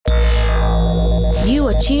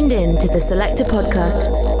tuned in to the Selector podcast.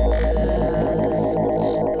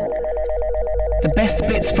 The best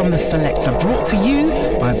bits from the Selector, brought to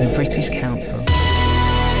you by the British Council.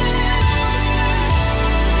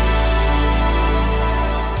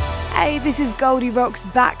 Hey, this is Goldierocks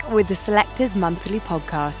back with the Selector's monthly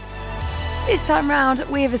podcast. This time round,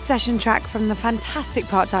 we have a session track from the fantastic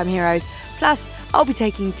Part-Time Heroes, plus I'll be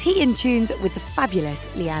taking tea and tunes with the fabulous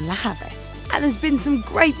Lianne La Havas. And there's been some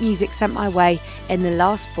great music sent my way in the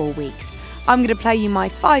last 4 weeks. I'm going to play you my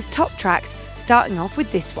 5 top tracks, starting off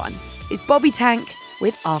with this one. It's Bobby Tank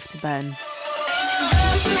with Afterburn.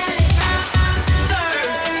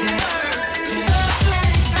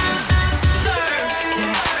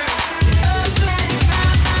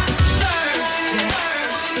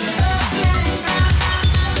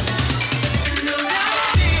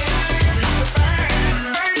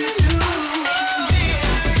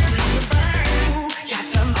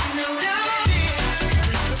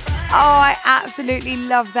 Oh, I absolutely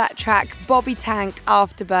love that track, Bobby Tank,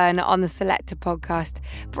 Afterburn on the Selector podcast.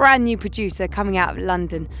 Brand new producer coming out of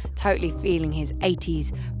London, totally feeling his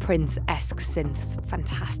 80s Prince-esque synths.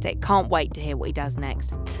 Fantastic. Can't wait to hear what he does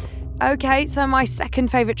next. Okay, so my second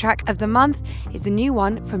favourite track of the month is the new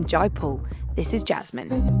one from Jai Paul. This is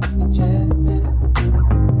Jasmine.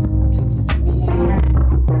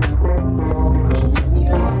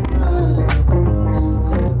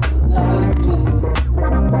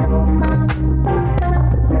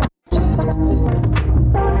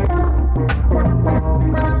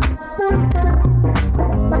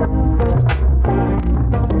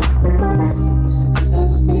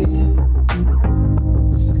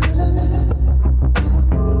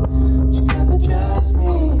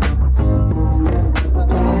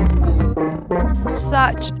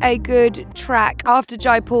 Such a good track. After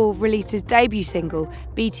Jai Paul released his debut single,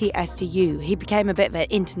 BTS2U, he became a bit of an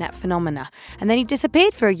internet phenomena, and then he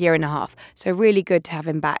disappeared for a year and a half. So really good to have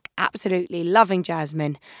him back. Absolutely loving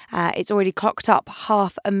Jasmine. It's already clocked up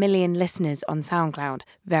 500,000 listeners on SoundCloud.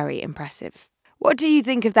 Very impressive. What do you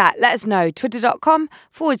think of that? Let us know.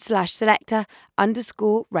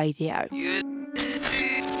 Twitter.com/selector_radio.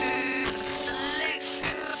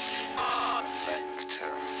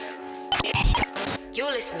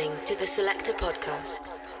 You're listening to the Selector podcast.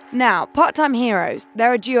 Now, Part-Time Heroes.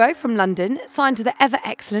 They're a duo from London, signed to the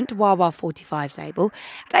ever-excellent Wawa 45's label.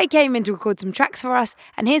 They came in to record some tracks for us,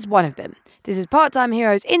 and here's one of them. This is Part-Time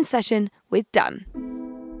Heroes in session with Done.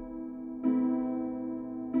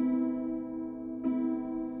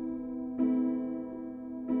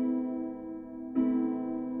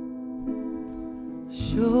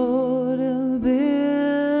 Should have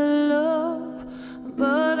been love,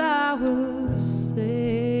 but I was saved.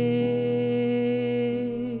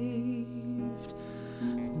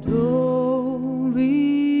 Don't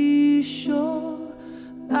be sure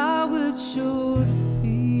how it should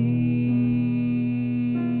feel.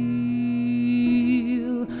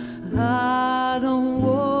 I don't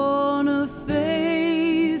wanna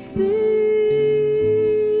face it.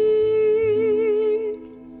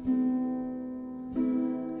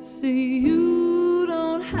 See, you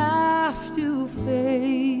don't have to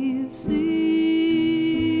face it.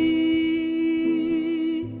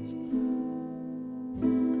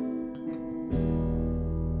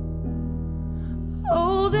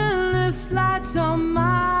 Holding this lights on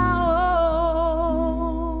my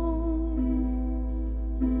own,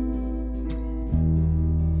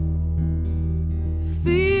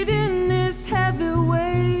 feeding this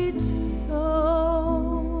heavyweight stone.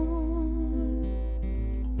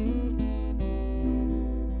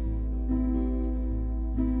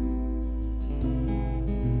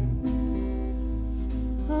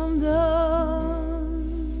 I'm done.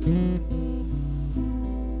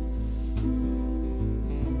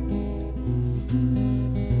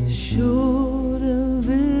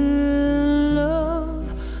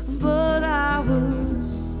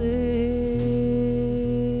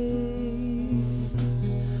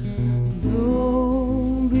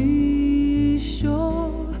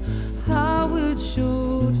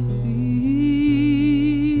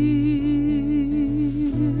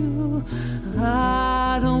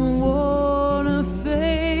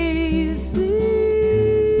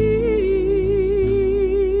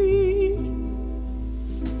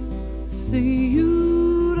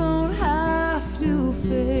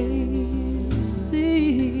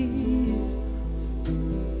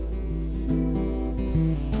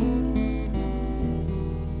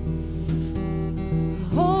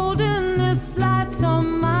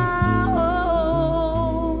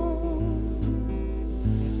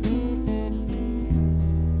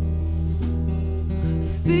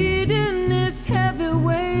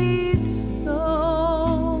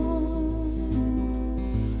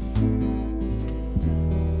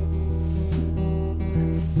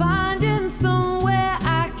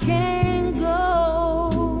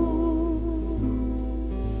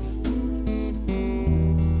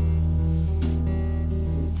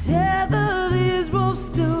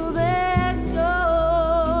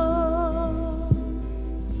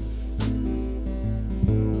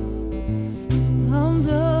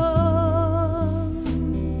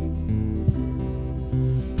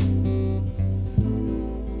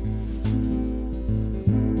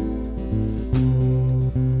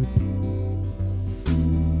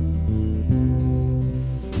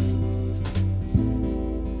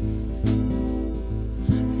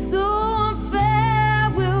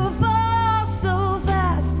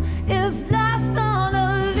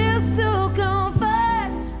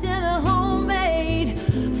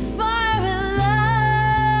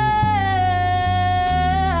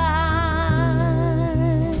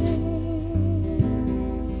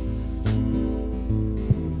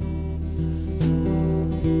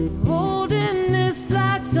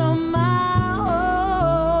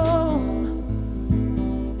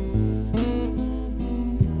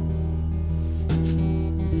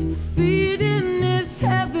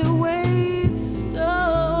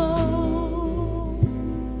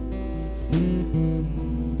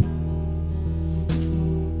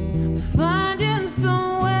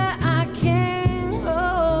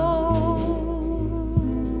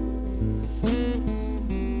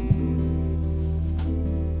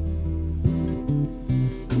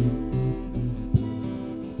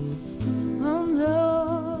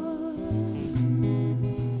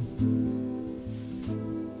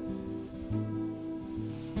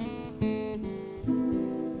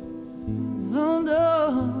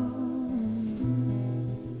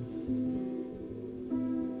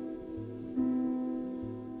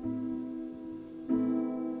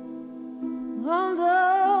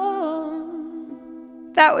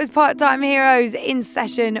 That was Part-Time Heroes in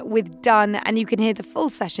session with Done, and you can hear the full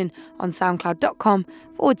session on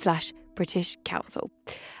soundcloud.com/British Council.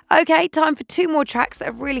 Okay, time for 2 more tracks that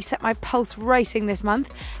have really set my pulse racing this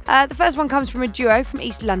month. The first one comes from a duo from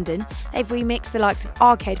East London. They've remixed the likes of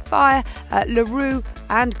Arcade Fire, LaRue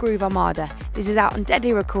and Groove Armada. This is out on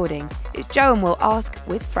Deadly Recordings. It's Joe and Will Ask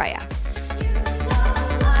with Freya.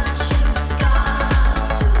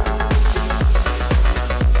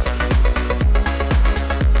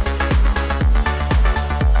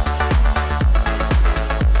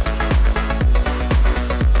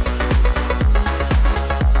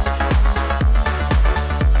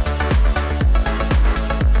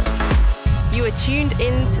 Tuned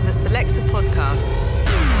in to the Selector podcast.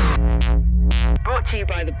 Brought to you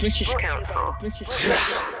by the British Council.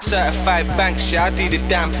 Certified bank shit, I do the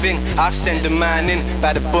damn thing. I send the man in,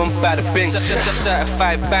 bada boom, bada bing.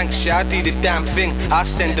 Certified bank shit, I do the damn thing. I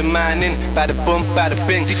send the man in, bada boom, bada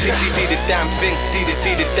bing. Do the damn thing, do the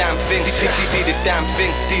damn thing, do the damn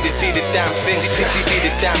thing, do the damn thing, do the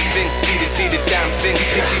damn thing, do the damn thing,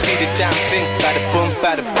 do the damn thing, bada boom,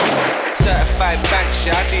 bada bing. Certified bank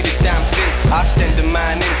shit, I do the damn thing. I send the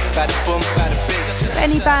man in, bada boom, bada bing.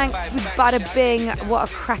 Benny Banks with Bada Bing, what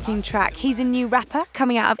a cracking track. He's a new rapper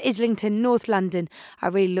coming out of Islington, North London. I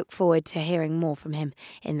really look forward to hearing more from him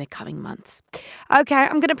in the coming months. Okay,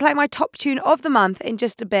 I'm going to play my top tune of the month in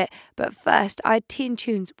just a bit, but first I had tea and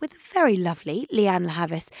tunes with the very lovely Lianne La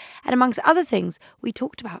Havas, and amongst other things, we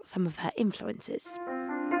talked about some of her influences.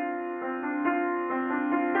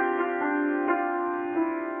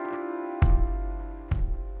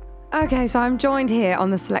 Okay, so I'm joined here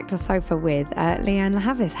on the Selector sofa with Lianne La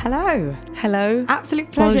Havas. Hello. Hello. Absolute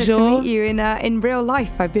pleasure Bonjour. to meet you in real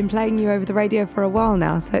life. I've been playing you over the radio for a while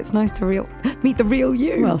now, so it's nice to meet the real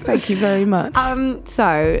you. Well, thank you very much.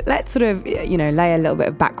 So let's sort of, lay a little bit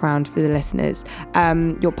of background for the listeners.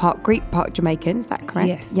 You're part Greek, part Jamaican, is that correct?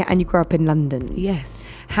 Yes. Yeah, and you grew up in London.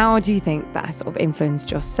 Yes. How do you think that has sort of influenced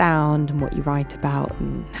your sound and what you write about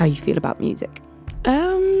and how you feel about music?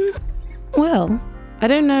 Well, I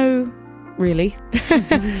don't know really,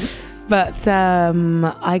 but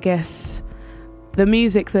I guess the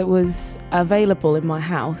music that was available in my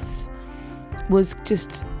house was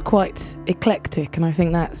just quite eclectic, and I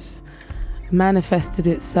think that's manifested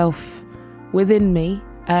itself within me.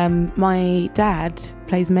 My dad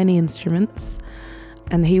plays many instruments,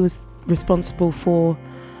 and he was responsible for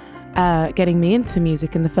getting me into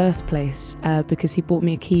music in the first place because he bought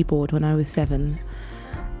me a keyboard when I was 7.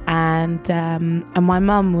 And my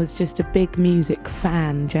mum was just a big music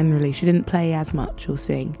fan generally. She didn't play as much or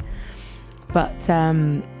sing, but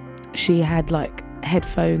she had like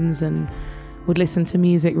headphones and would listen to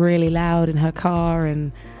music really loud in her car,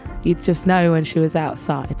 and you'd just know when she was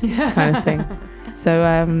outside, kind of thing. So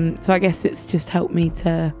I guess it's just helped me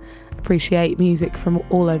to appreciate music from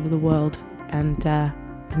all over the world and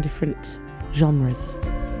different genres.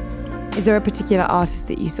 Is there a particular artist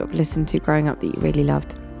that you sort of listened to growing up that you really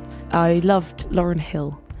loved? I loved Lauryn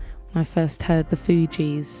Hill when I first heard the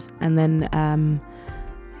Fugees, and then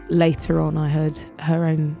later on I heard her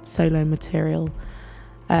own solo material,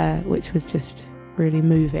 which was just really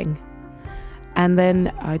moving. And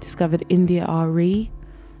then I discovered India Arie.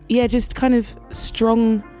 Yeah, just kind of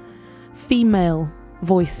strong female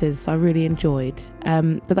voices I really enjoyed.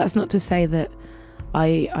 But that's not to say that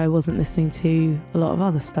I wasn't listening to a lot of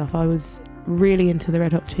other stuff. I was really into the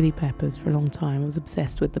Red Hot Chili Peppers for a long time. I was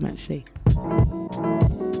obsessed with them, actually.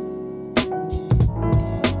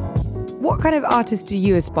 What kind of artist do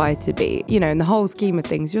you aspire to be? In the whole scheme of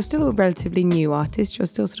things, you're still a relatively new artist. You're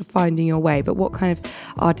still sort of finding your way. But what kind of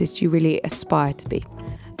artist do you really aspire to be?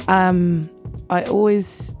 I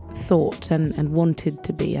always thought and wanted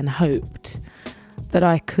to be and hoped that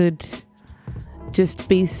I could just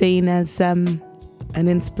be seen as an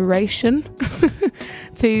inspiration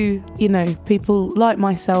to, people like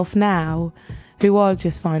myself now who are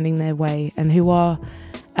just finding their way and who are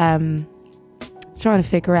trying to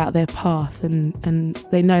figure out their path, and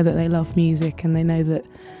they know that they love music and they know that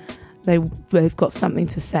they've got something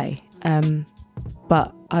to say.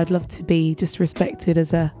 But I'd love to be just respected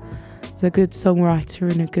as a good songwriter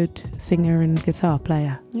and a good singer and guitar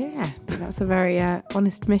player. Yeah, that's a very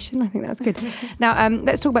honest mission. I think that's good. Now,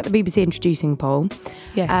 let's talk about the BBC Introducing poll.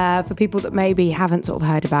 Yes. For people that maybe haven't sort of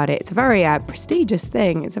heard about it, it's a very prestigious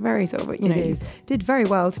thing. It's a very sort of, did very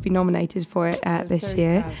well to be nominated for it this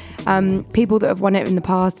year. People that have won it in the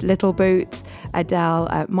past, Little Boots,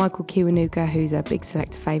 Adele, Michael Kiwanuka, who's a big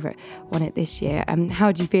Selector favourite, won it this year.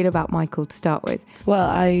 How do you feel about Michael to start with? Well,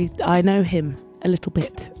 I know him a little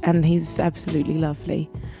bit, and he's absolutely lovely.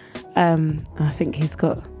 I think he's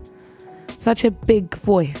got such a big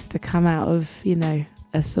voice to come out of, a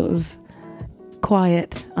sort of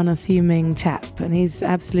quiet, unassuming chap, and he's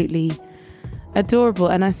absolutely adorable.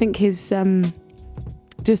 And I think his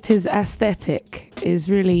his aesthetic is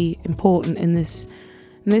really important in this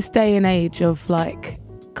day and age of like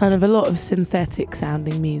kind of a lot of synthetic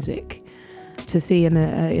sounding music. To see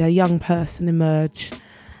a young person emerge,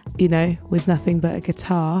 with nothing but a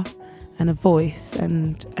guitar and a voice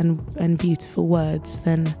and beautiful words,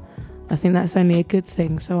 then I think that's only a good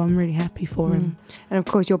thing. So I'm really happy for him. And of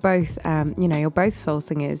course, you're both, you're both soul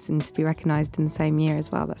singers, and to be recognised in the same year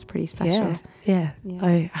as well, that's pretty special. Yeah.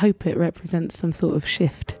 I hope it represents some sort of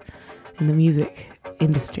shift in the music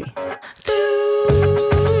industry. Do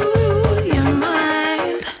you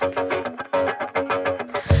mind?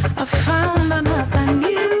 I found another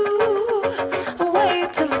new way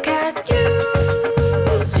to look at you.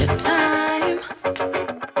 Use your time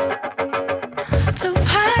to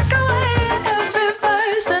pack away every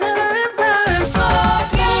verse and every rhyme.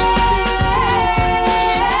 Forget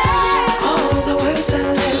all the words that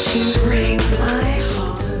let you break my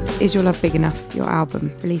heart. Is Your Love Big Enough, your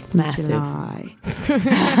album, released in Massive. July?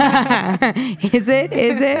 Is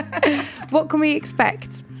it? What can we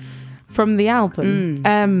expect? From the album?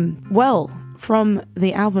 Well, from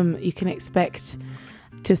the album you can expect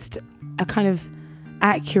just a kind of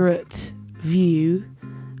accurate view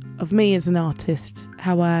of me as an artist,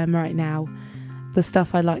 how I am right now, the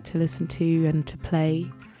stuff I like to listen to and to play,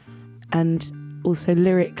 and also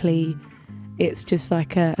lyrically it's just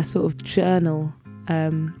like a sort of journal,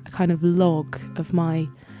 a kind of log of my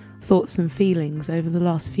thoughts and feelings over the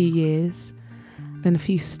last few years, and a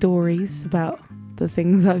few stories about the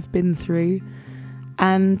things I've been through.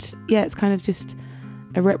 And yeah, it's kind of just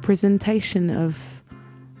a representation of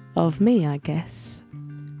me, I guess.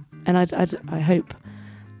 And I hope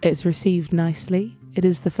it's received nicely. It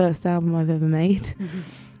is the first album I've ever made.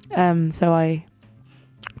 So I'm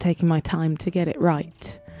taking my time to get it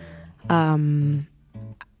right.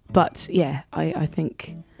 But yeah, I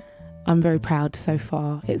think I'm very proud so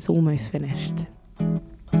far. It's almost finished.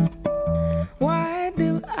 Why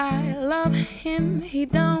do I love him? He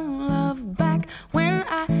don't love back. When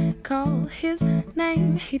I call his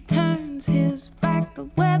name, he turns his back. The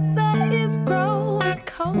weather is growing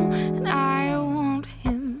cold, and I want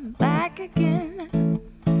him back again.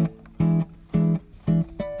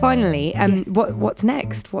 Finally, yes. What's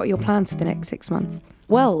next? What are your plans for the next 6 months?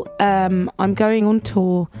 Well, I'm going on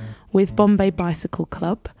tour with Bombay Bicycle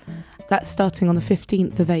Club. That's starting on the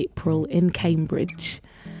 15th of April in Cambridge.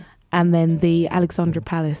 And then the Alexandra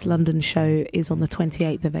Palace London show is on the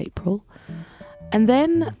 28th of April. And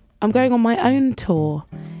then I'm going on my own tour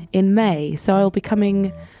in May. So I'll be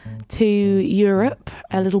coming to Europe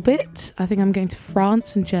a little bit. I think I'm going to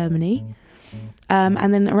France and Germany.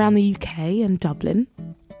 And then around the UK and Dublin.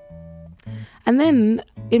 And then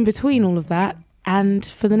in between all of that, and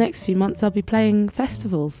for the next few months, I'll be playing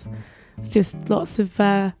festivals. It's just lots of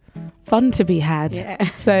fun to be had. Yeah.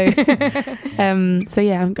 So I'm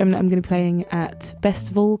going to be playing at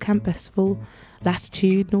Festival, Camp Festival,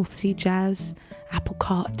 Latitude, North Sea Jazz, Apple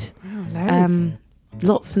Cart. Wow,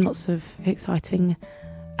 lots and lots of exciting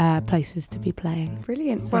places to be playing.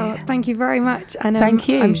 Brilliant. So, well, thank you very much. And thank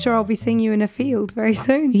you. I'm sure I'll be seeing you in a field very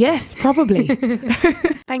soon. Yes, probably.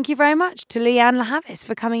 Thank you very much to Lianne La Havas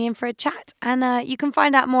for coming in for a chat. And you can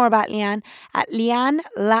find out more about Lianne at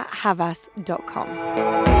liannelahavas.com.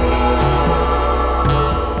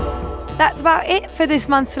 That's about it for this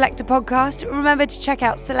month's Selector podcast. Remember to check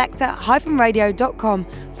out selector-radio.com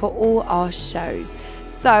for all our shows.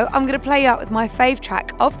 So I'm going to play you out with my fave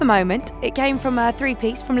track of the moment. It came from a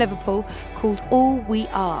 3-piece from Liverpool called All We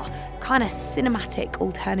Are. Kind of cinematic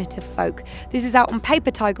alternative folk. This is out on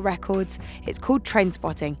Paper Tiger Records. It's called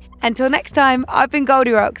Trainspotting. Until next time, I've been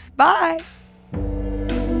Goldierocks. Bye!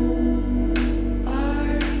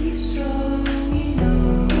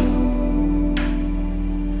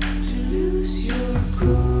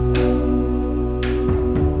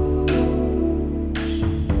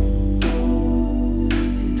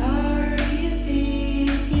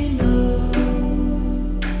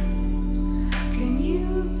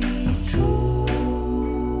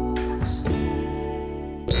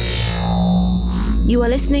 You are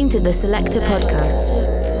listening to the Selector podcast.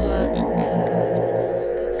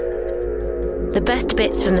 The best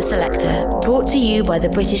bits from the Selector, brought to you by the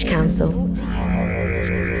British Council.